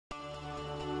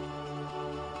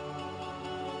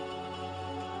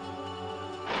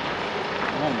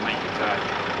Oh my god.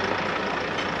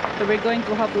 So we're going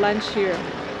to have lunch here.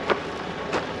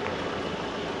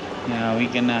 Yeah, we're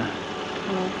gonna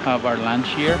have our lunch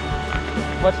here.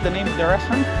 What's the name of the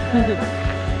restaurant?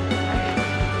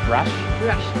 Rush?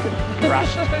 Rush.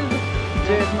 Rush.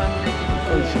 German name.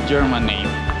 Oh, it's a German name.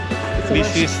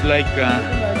 This is like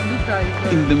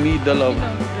in the middle of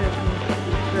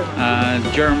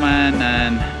German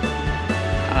and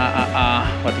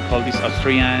what do you call this,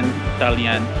 Austrian,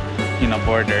 Italian, you know,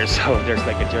 border. So there's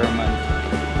like a German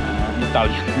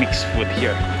Italian mixed food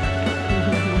here.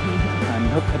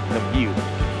 And look at the view.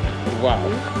 Wow.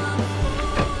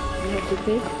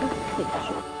 This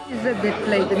is the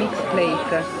plate, the mixed plate.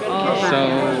 So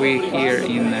we're here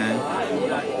in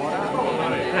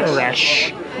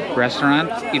Rush restaurant.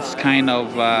 It's kind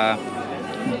of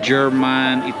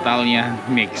German Italian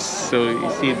mix. So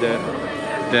you see the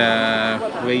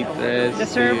waitress, the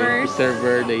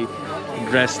server, they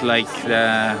dress like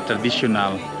the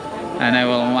traditional. And I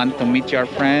will want to meet your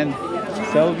friend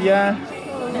Sylvia.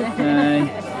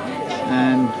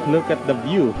 And look at the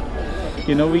view.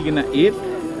 You know, we're gonna eat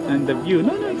and the view.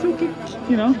 No, it's okay.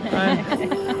 You know.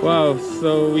 Wow.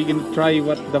 So we're gonna try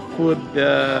what the food,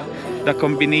 the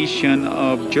combination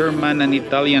of German and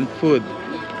Italian food.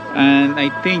 And I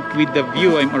think with the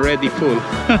view, I'm already full.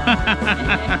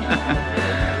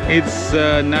 It's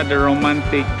not a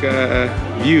romantic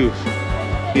view,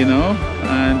 you know.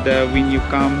 And when you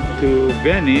come to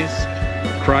Venice,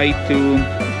 try to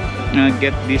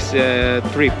get this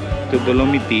trip to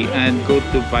Dolomitic and go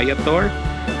to Viator,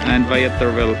 and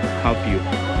Viator will help you,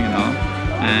 you know.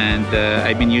 And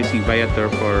I've been using Viator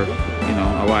for, you know,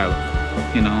 a while,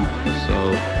 you know. So,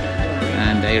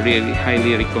 and I really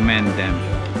highly recommend them.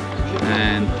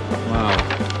 And wow,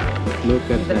 look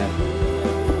at that.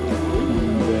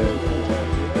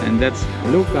 And that's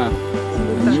Luca.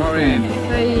 Sorry.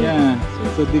 Yeah.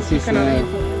 So this is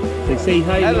say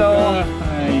hi. Hello. Luca.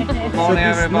 Hi. Good So morning,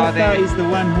 this everybody. Luca is the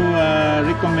one who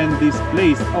recommend this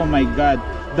place. Oh my God,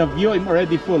 the view, I'm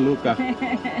already full, Luca.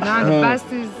 Now the best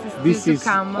is This still is to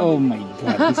come. oh my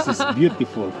God, this is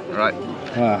beautiful. Right.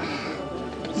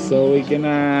 So we're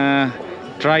gonna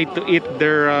try to eat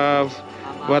their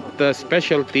what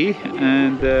specialty,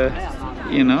 and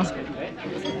you know,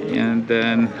 and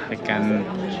then I can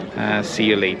see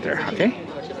you later. Okay.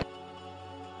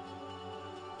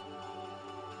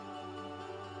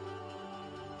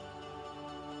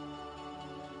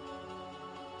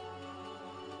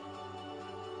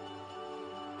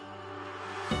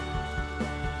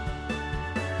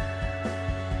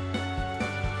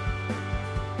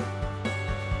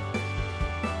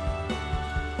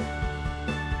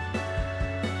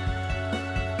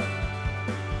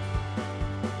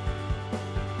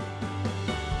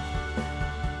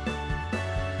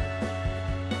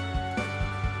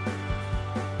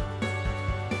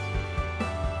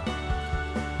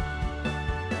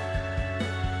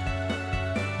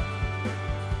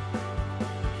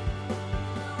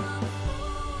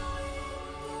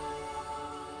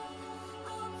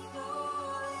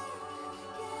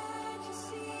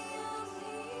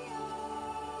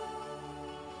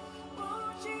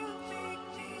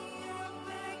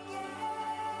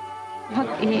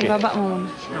 Ibaba mo.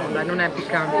 Non è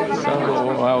piccante. So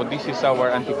wow, this is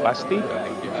our antipasti.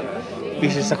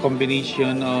 This is a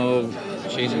combination of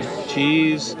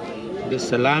cheese, the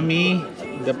salami,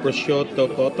 the prosciutto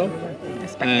cotto,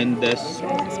 and the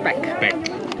Speck.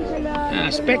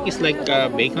 Speck is like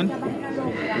bacon.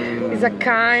 It's a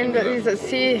kind, it's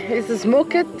a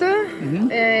smoked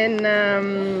and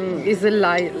it's a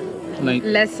Like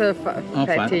less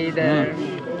fatty.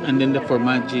 And then the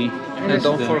formaggi. And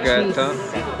don't forget the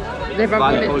the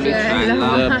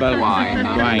wine.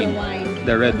 wine,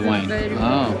 the red wine.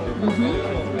 Oh,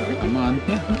 come on,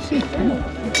 yeah, let's see. Come on.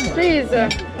 Please.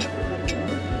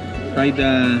 Try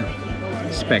the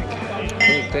speck.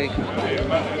 Take.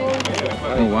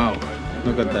 Oh wow,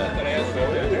 look at that.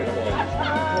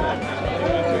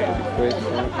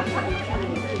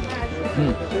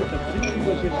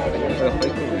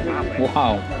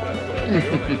 Wow.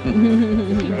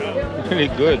 Really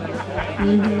good.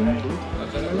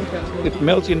 It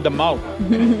melts in the mouth.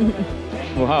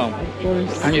 Wow.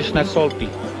 And it's not salty.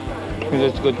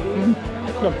 That's good.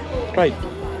 Look, try it.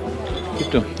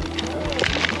 Ito.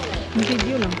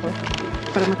 Video lang po.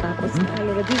 Para matapos.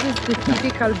 Allora, this is the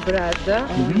typical bread. Yeah.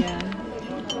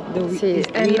 Sì,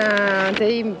 and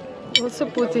they also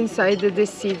put inside the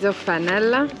seeds of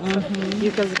fennel.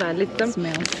 You can smell it.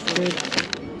 Smells good.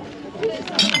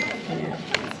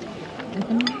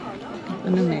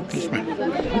 Ano next?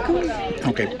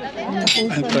 Okay.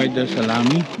 I'll try the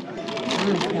salami.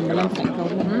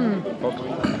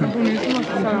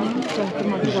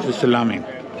 This is the salami.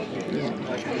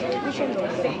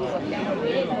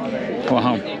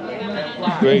 Wow.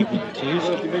 Great cheese.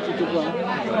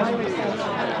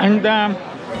 And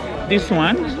this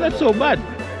one is not so bad.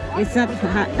 It's not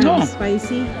No.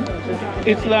 spicy.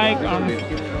 It's like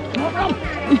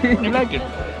you like it.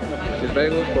 It's very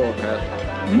good for health.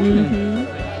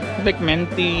 It's like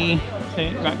minty.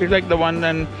 It's like the one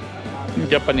in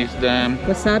Japanese, the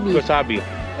Wasabi. wasabi.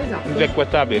 It's like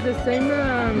wasabi. The same.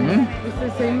 It's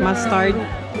the same. Mustard.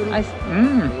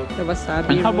 The wasabi.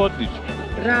 And how about this?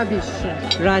 Radish.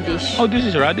 Radish. Oh, this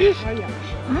is radish?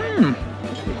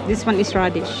 This one is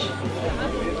radish.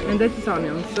 And that is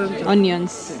onions.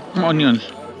 Onions. Onions.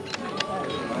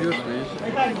 Use this.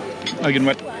 Oh, you know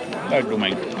what? I'll do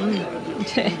mine.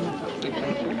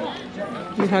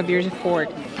 You have your fork.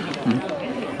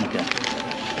 Okay.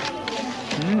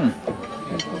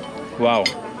 Wow.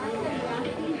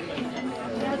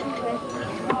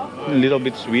 A little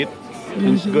bit sweet.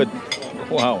 It's good.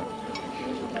 Wow.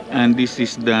 And this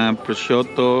is the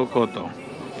prosciutto cotto.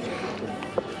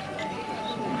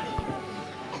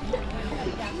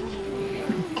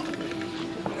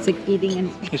 It's like eating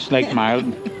an It's like mild,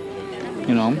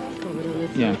 you know.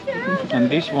 Yeah. And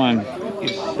this one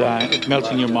is it melts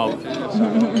in your mouth.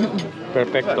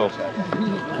 Perfecto.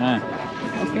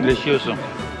 Delicioso.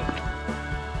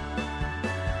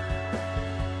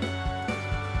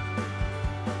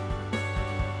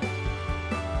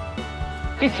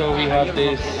 So we have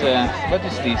this, what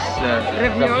is this?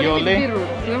 Ravioli?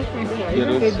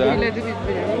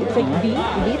 It's like beet.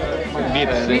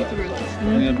 Beets.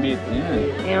 Yeah, beet,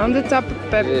 yeah. And on the top,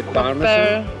 pepper.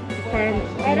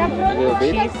 little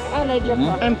bit.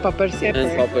 And poppers. And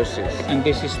pepper seeds. And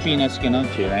this is spinach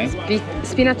gnocchi, right?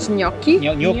 Spinach gnocchi.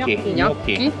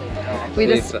 Gnocchi.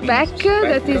 With a With speck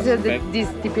that is this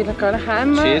typical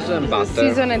ham. Cheese and butter.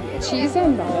 Seasoned cheese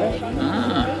and butter.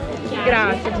 Ah.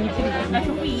 Grazie.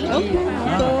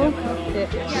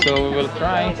 So we will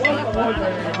try.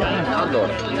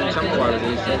 Allora, facciamo guardare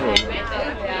il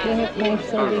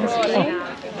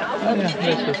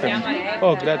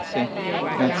Oh, grazie.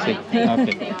 Grazie.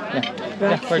 Okay.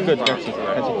 Yeah, we're good. Grazie.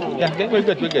 Yeah, we're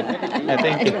good.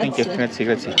 Thank you.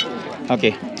 Grazie.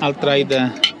 Okay, I'll try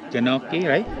the gnocchi,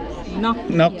 right?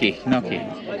 Gnocchi.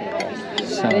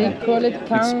 So, They call it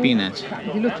with spinach.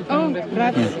 Oh,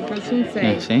 grazie.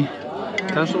 Yeah, see?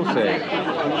 Canson 6.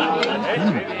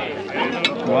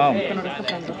 Wow.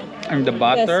 And the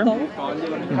butter.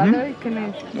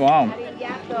 Wow.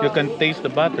 You can taste the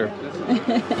butter.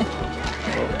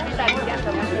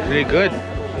 Really good.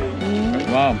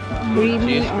 Wow.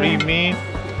 Creamy It's or- creamy.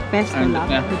 Pesto And,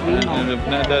 lang. and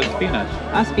the spinach.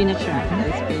 Spinach.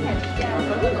 Spinach.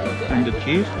 And the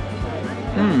cheese.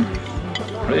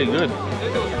 Really good.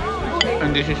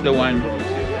 And this is the one,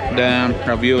 the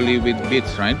ravioli with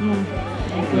beets, right?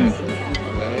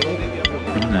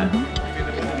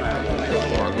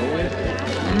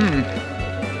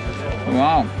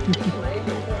 Wow.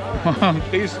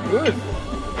 Tastes good.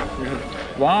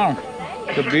 Wow.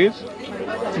 The beets,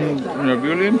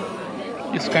 ravioli,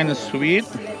 it's kind of sweet.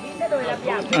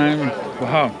 And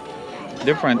wow,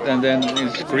 different. And then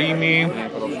it's creamy.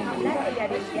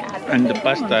 And the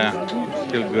pasta is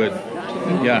still good.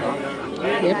 Yeah.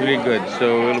 Really good. So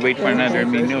we'll wait for another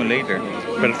menu later.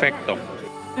 Perfecto.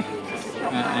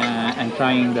 And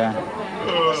trying the,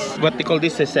 what they call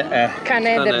this is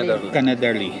Canederli.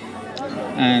 Canederli,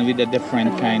 and with a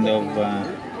different kind of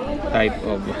type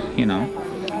of,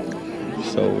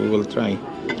 so we will try.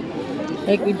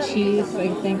 Like with cheese, I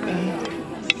think,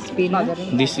 and spinach.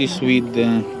 This is with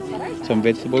some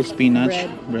vegetable spinach,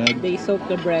 bread. They soak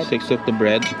the bread. Soak the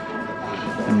bread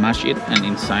and mash it, and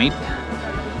inside,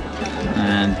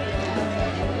 and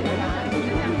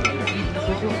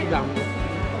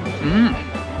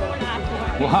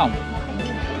wow.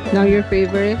 Now your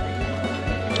favorite?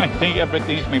 I think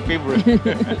everything is my favorite.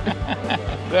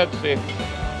 That's it.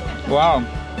 Wow.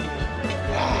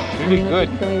 Really good.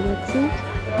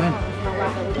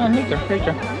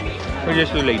 Later. We'll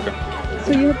just do later.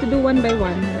 So you have to do one by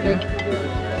one, like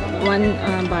one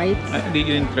bite. They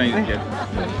didn't try it yet.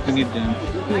 We need them.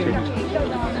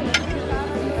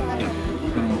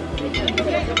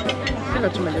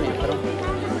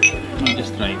 I'll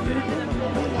just try it.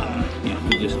 Yeah,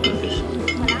 we just do this.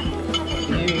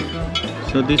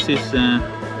 So this is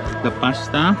the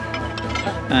pasta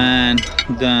and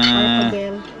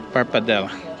the parpadel,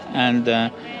 and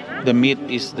the meat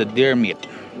is the deer meat,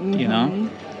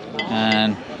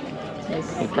 and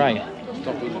we'll try it.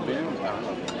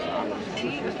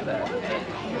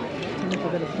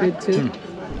 Good too.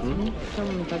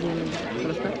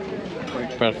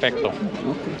 Perfecto.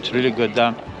 It's really good.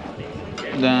 The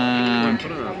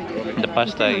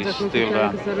pasta is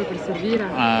still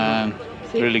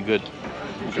really good.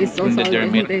 And the dairy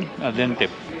meat al dente.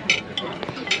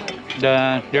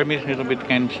 The dairy meat is a little bit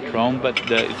kind of strong, but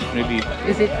it's really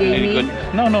Is it gamey? really good.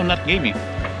 No, not gamey.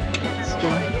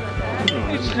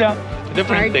 It's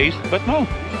different Hard. taste, but no.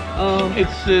 Oh.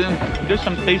 It's there's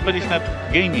some taste, but it's not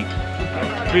gamey.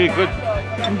 It's really good.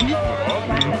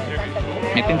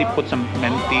 I think they put some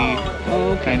minty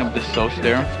kind of the sauce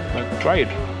there. But try it.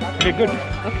 Really good.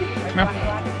 Okay. Yeah.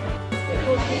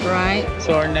 Right.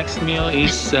 So our next meal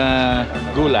is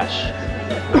goulash.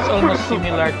 It's almost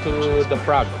similar to the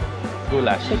Prague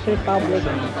goulash. Czech Republic.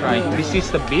 Try. This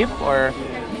is the beef or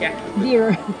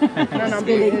Deer. No,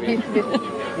 beef.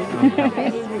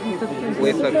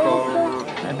 With a corn.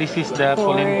 and this is the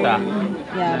polenta.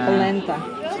 Yeah, polenta.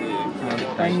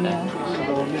 Corn meal.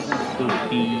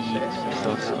 Soupy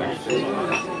sauce.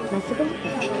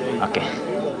 Okay.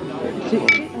 So,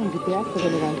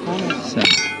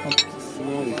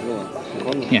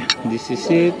 yeah, this is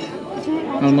it.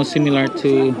 Almost similar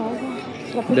to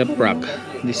the Prague.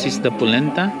 This is the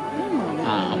polenta.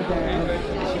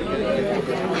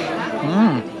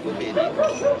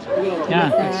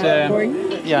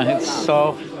 Yeah, it's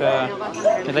soft.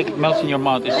 It's like it melts in your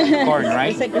mouth. It's corn,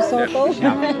 right? It's like risotto.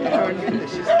 Yeah,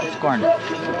 it's corn.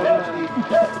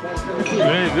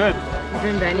 Really good.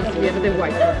 In Venice, we have the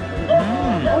white one.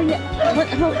 Oh yeah.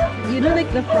 How you know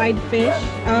like the fried fish,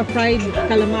 fried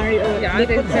calamari, or Yeah, they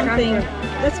put that's something.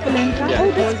 That's polenta. Yeah.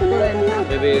 Oh, that's polenta.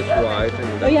 Maybe it's white.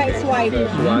 And Oh yeah, it's white.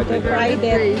 white They and fried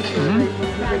it.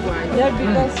 Yeah,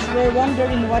 because we're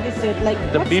wondering what is it like.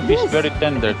 The what's beef this? is very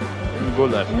tender.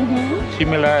 Goulash.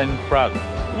 Similar in Prague.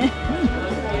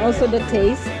 Also the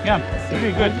taste. Yeah,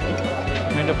 really good.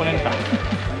 May the polenta.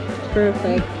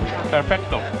 Perfect.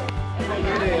 Perfecto.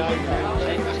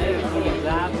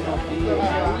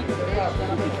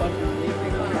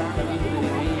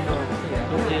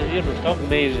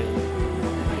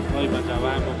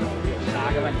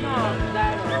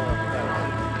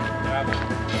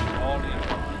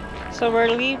 So we're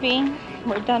leaving.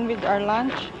 We're done with our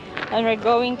lunch, and we're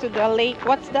going to the lake.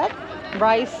 What's that?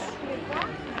 Braies.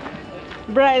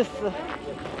 Braies.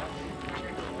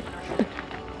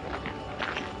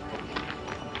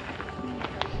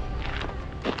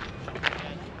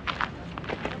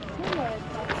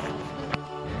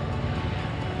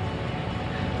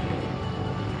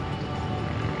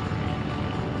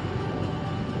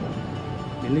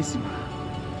 Bellissima.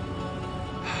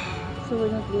 So we're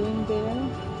not going there.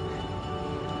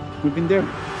 We've been there.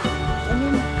 I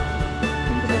mean,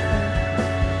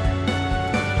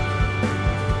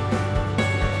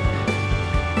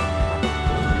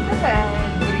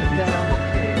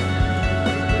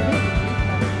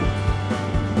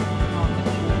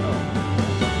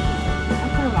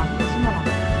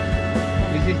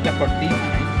 This is the Cortina,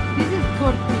 right? This is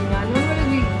Cortina. Normally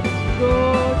we go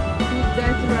to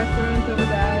that restaurant over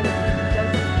there.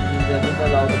 Just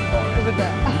over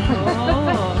there.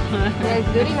 Yeah, it's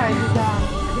very nice. It's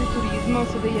agritourism,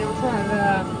 so they also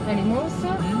have animals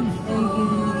and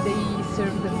they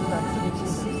serve them to us.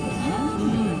 Cheeses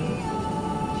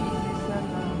and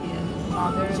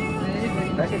other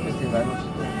very Sai che questi vanno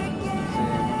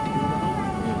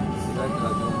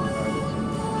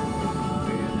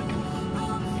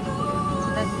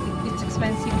it's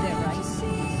expensive there, right?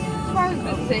 Well,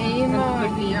 the same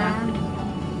here.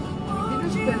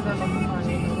 Didn't spend a lot of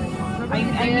money. I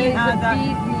mean, It's a the-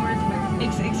 bit more expensive.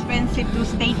 It's expensive to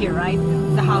stay here, right?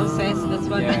 The houses, that's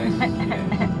what. The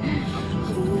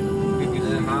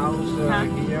house Huh?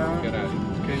 here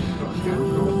can cost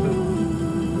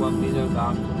 $1 million. Oh,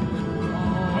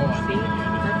 see?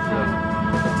 That's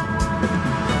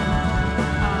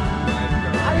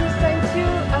I will send you,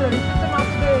 allora, if you sum up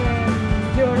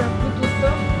your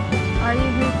tutto, I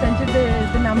will send you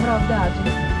the number of the agent.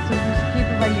 So you skip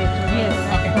variation. Yes.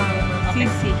 Okay.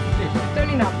 see, see. Turn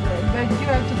it up, but you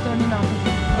have to turn it up.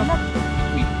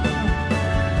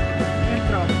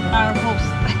 Our host.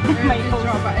 My host.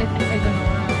 I don't know.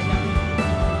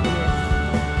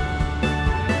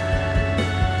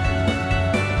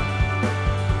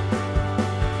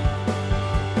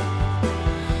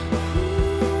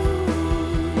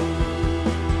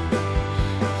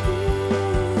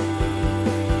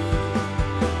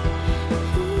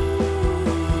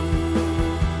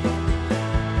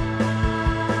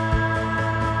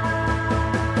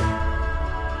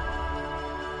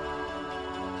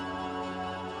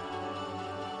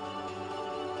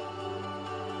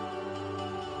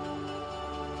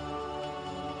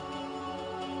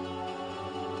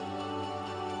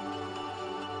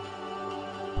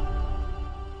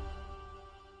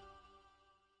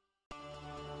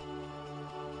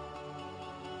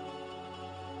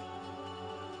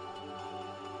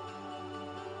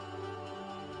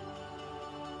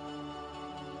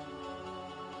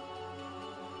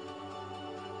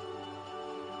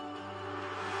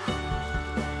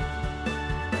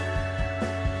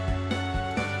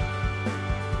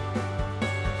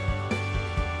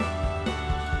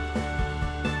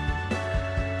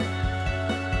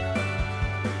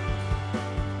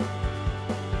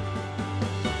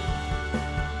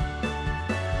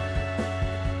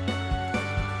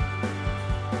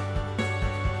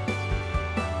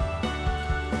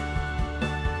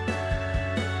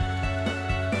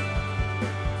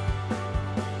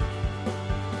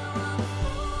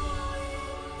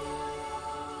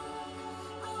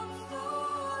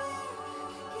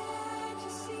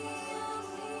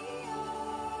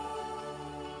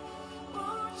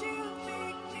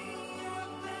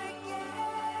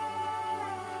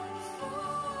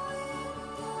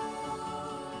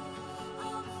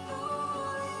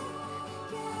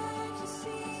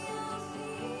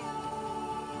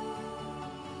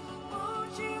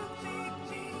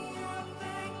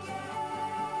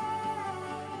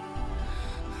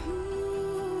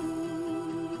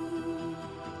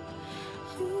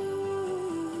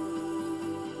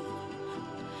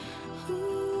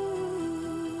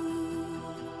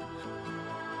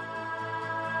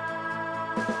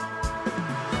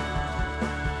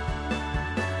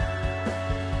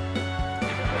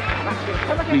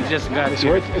 We just got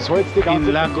here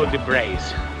in Lago Di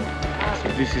Braies. So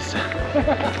this is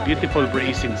a beautiful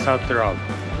breeze in South Tyrol,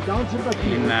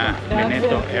 in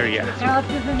Veneto area. So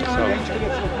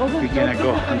we're gonna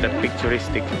go on the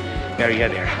picturesque area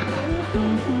there.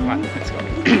 Come on, let's go.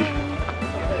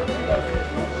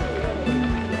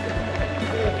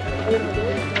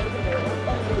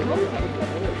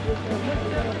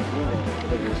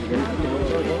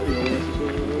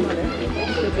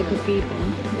 Look at the people.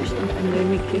 And then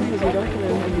we came as a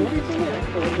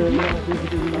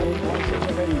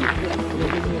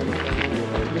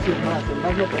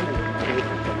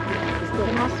The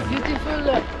most beautiful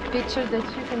picture that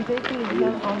you can take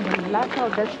is on the lago.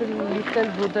 That's a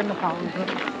little wooden house.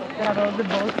 There are all the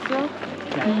boats.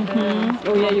 And,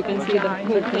 oh yeah, you can see the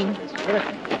whole thing.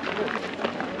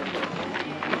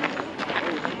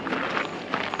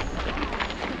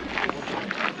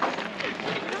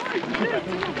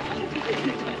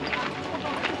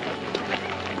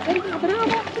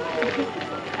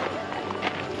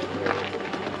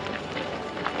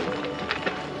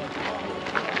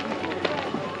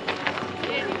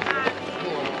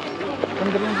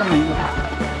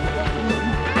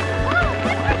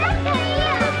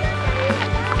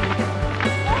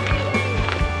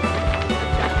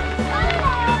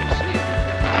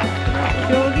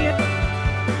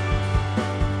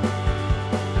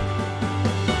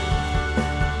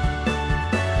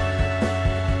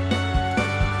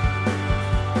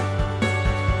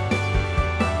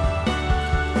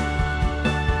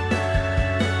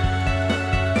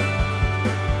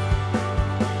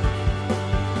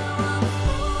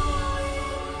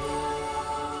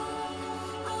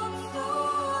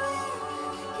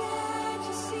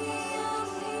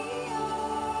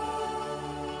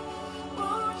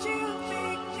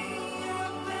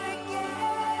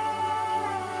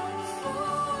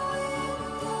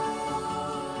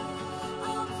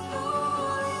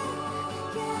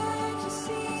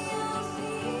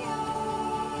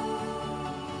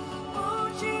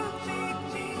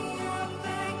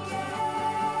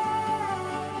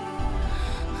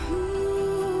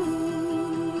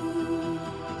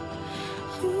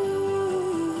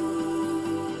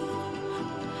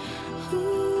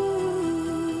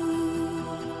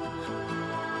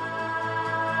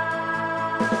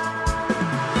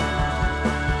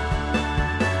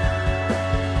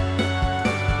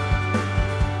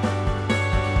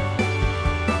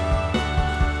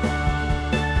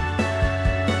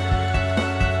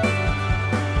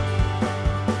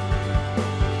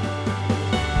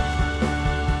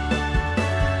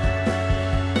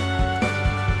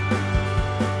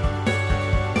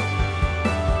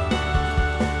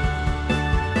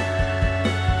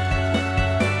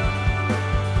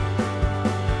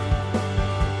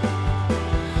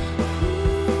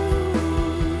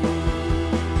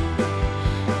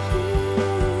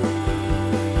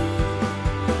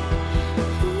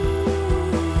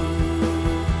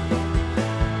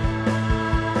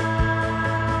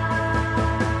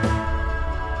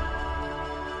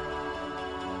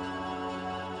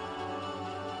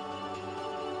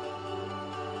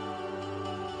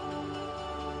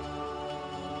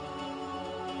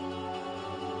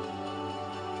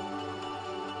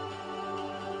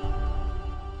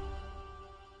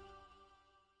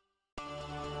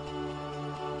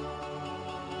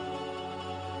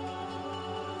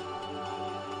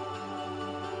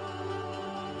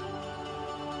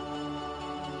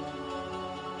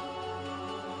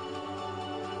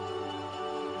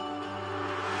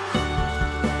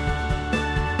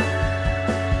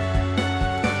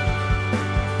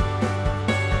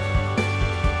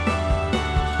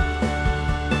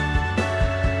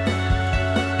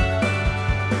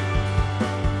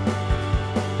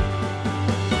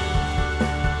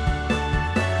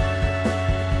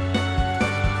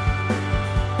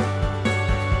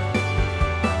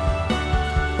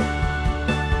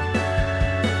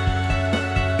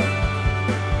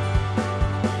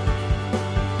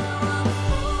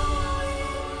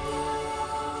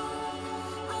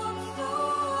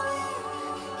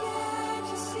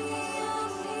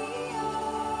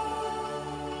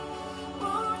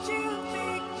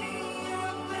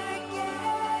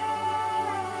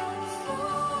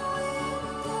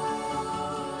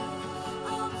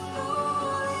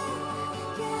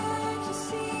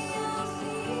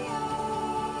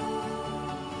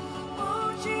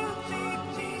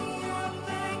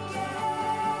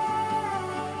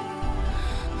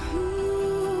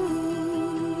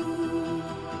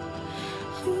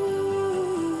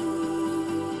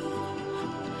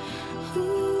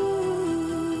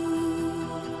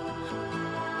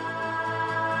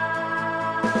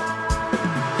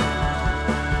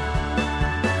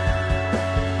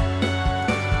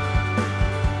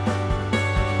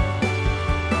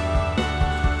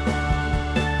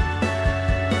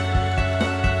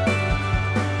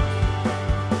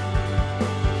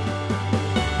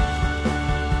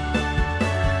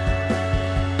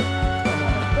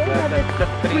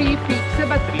 3 peaks,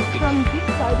 but from this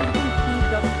side you can see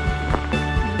the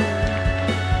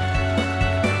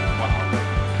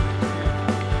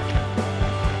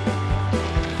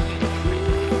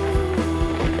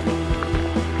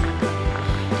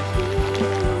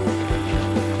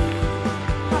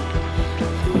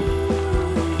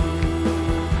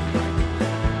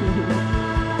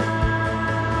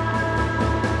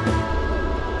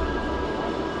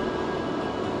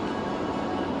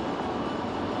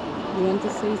You want to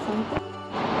say something?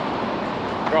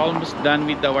 We're almost done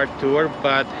with our tour,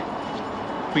 but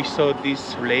we saw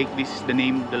this lake. This is the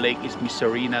name of the lake is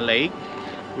Misurina Lake,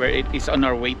 where it is on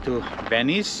our way to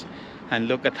Venice. And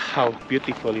look at how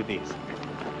beautiful it is.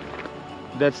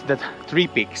 That's the 3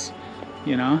 peaks,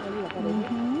 you know.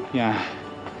 Yeah,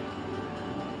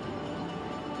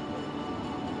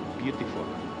 beautiful.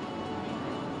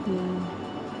 Yeah.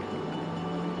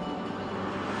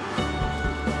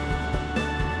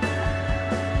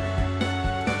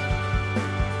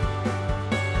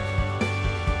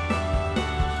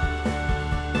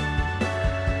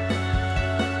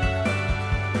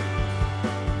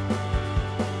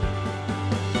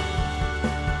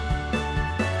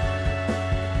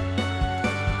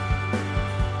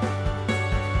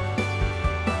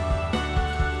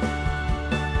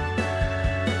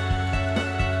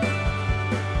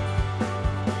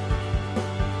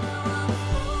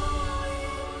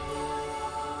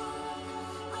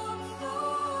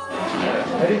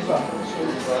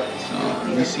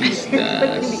 So this is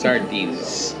the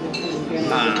sardines,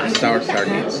 sour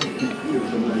sardines.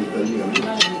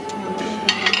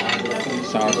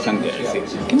 Sour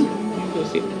sardines. Can you go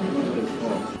sit?